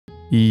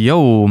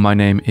Yo, my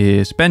name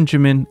is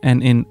Benjamin,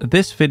 and in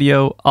this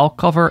video I'll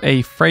cover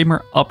a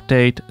Framer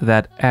update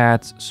that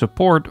adds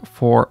support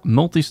for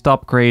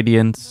multi-stop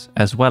gradients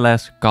as well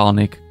as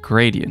conic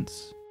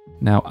gradients.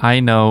 Now I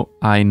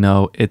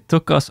know, it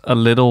took us a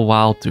little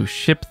while to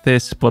ship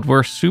this, but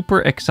we're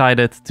super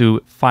excited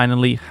to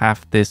finally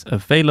have this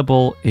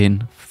available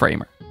in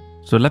Framer.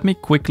 So let me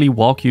quickly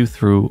walk you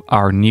through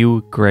our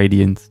new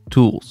gradient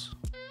tools.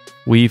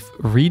 We've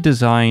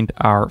redesigned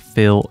our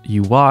fill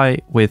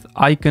UI with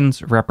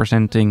icons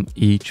representing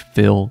each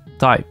fill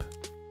type.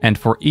 And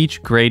for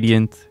each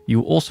gradient, you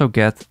also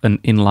get an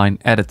inline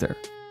editor.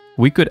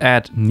 We could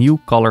add new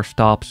color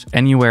stops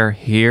anywhere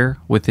here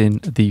within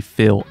the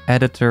fill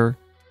editor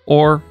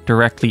or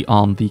directly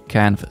on the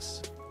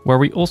canvas, where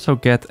we also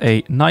get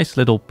a nice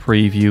little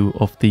preview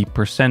of the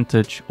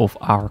percentage of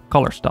our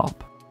color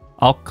stop.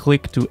 I'll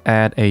click to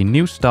add a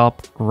new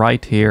stop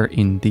right here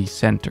in the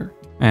center.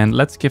 And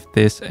let's give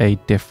this a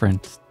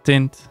different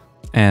tint.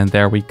 And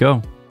there we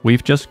go.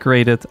 We've just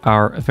created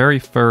our very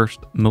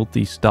first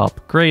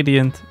multi-stop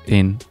gradient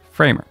in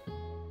Framer.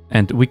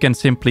 And we can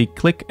simply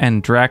click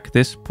and drag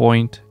this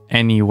point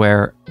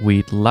anywhere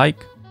we'd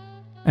like.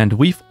 And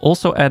we've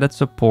also added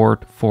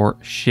support for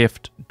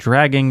shift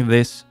dragging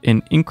this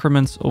in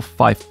increments of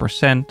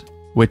 5%,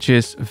 which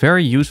is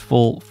very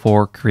useful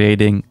for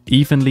creating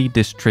evenly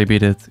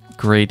distributed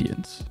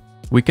gradients.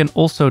 We can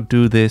also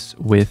do this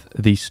with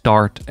the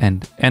start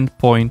and end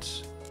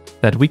points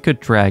that we could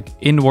drag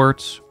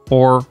inwards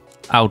or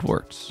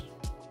outwards,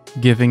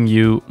 giving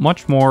you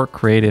much more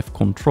creative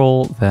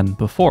control than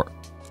before.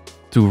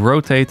 To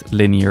rotate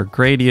linear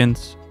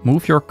gradients,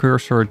 move your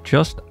cursor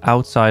just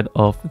outside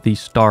of the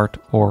start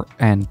or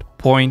end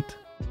point,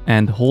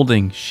 and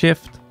holding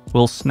Shift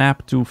will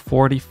snap to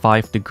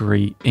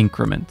 45-degree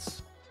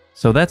increments.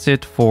 So that's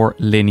it for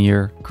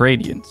linear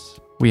gradients.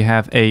 We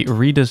have a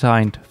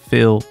redesigned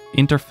fill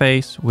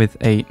interface with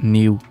a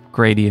new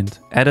gradient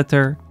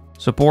editor,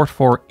 support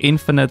for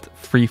infinite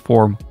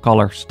freeform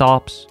color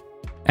stops,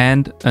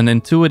 and an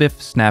intuitive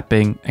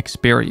snapping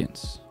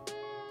experience.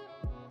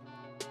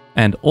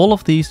 And all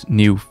of these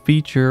new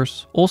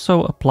features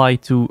also apply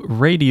to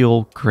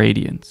radial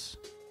gradients.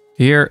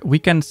 Here we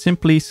can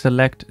simply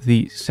select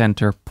the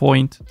center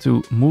point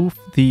to move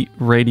the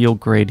radial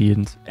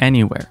gradient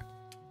anywhere.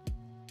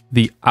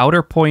 The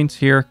outer points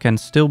here can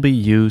still be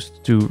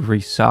used to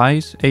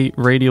resize a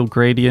radial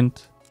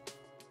gradient,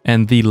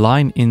 and the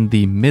line in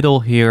the middle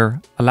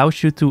here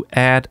allows you to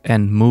add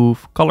and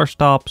move color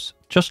stops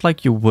just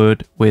like you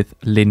would with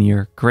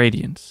linear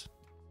gradients.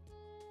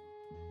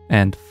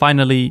 And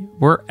finally,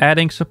 we're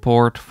adding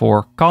support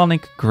for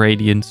conic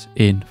gradients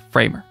in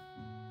Framer.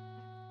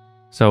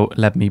 So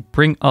let me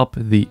bring up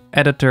the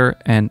editor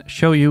and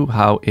show you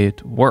how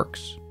it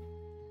works.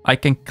 I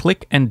can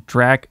click and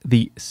drag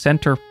the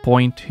center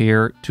point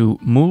here to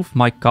move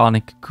my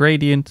conic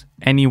gradient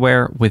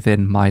anywhere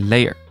within my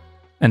layer.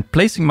 And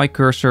placing my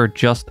cursor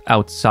just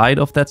outside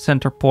of that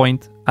center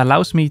point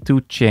allows me to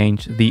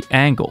change the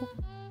angle.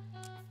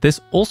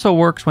 This also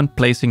works when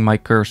placing my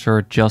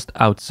cursor just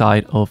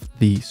outside of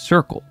the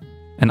circle.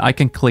 And I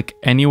can click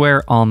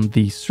anywhere on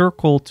the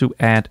circle to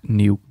add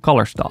new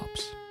color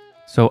stops.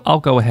 So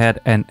I'll go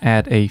ahead and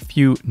add a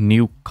few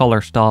new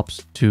color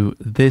stops to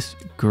this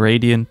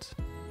gradient.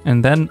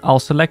 And then I'll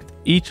select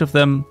each of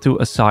them to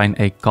assign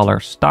a color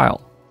style.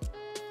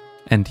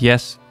 And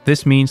yes,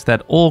 this means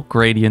that all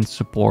gradients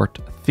support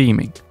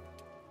theming.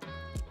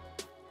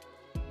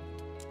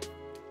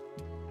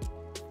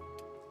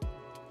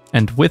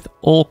 And with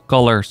all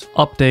colors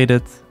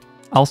updated,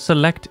 I'll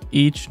select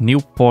each new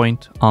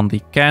point on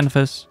the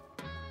canvas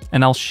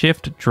and I'll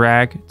shift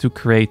drag to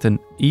create an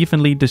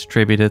evenly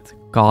distributed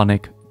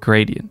conic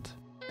gradient.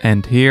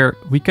 And here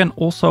we can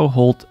also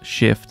hold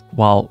shift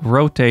while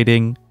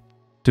rotating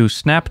to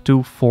snap to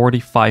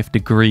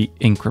 45-degree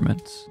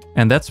increments.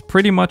 And that's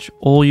pretty much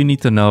all you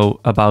need to know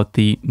about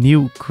the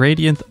new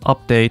gradient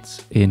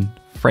updates in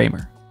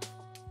Framer.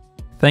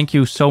 Thank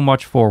you so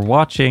much for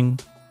watching,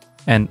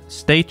 and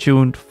stay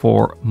tuned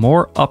for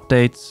more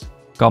updates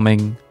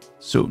coming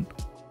soon.